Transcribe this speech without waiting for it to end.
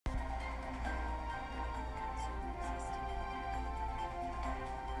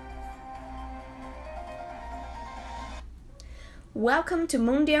Welcome to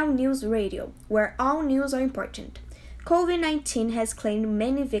Mundial News Radio, where all news are important. COVID-19 has claimed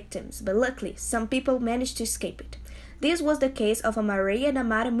many victims, but luckily, some people managed to escape it. This was the case of Maria da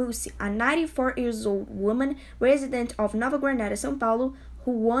Mara Mussi, a 94-year-old woman resident of Nova Granada, São Paulo,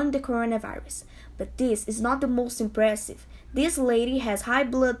 who won the coronavirus. But this is not the most impressive. This lady has high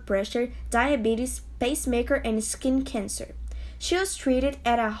blood pressure, diabetes, pacemaker, and skin cancer. She was treated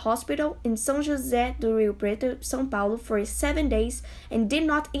at a hospital in São José do Rio Preto, São Paulo, for 7 days and did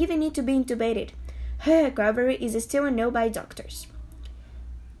not even need to be intubated. Her recovery is still unknown by doctors.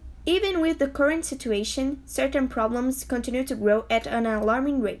 Even with the current situation, certain problems continue to grow at an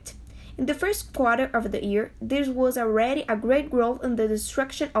alarming rate. In the first quarter of the year, there was already a great growth in the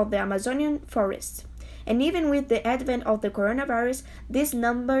destruction of the Amazonian forests. And even with the advent of the coronavirus, these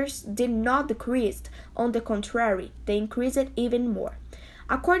numbers did not decrease. On the contrary, they increased even more.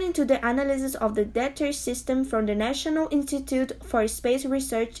 According to the analysis of the data system from the National Institute for Space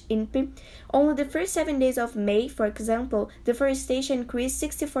Research, INPE, only the first 7 days of May, for example, deforestation increased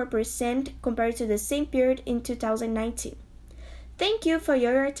 64% compared to the same period in 2019. Thank you for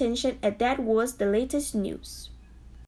your attention, and that was the latest news.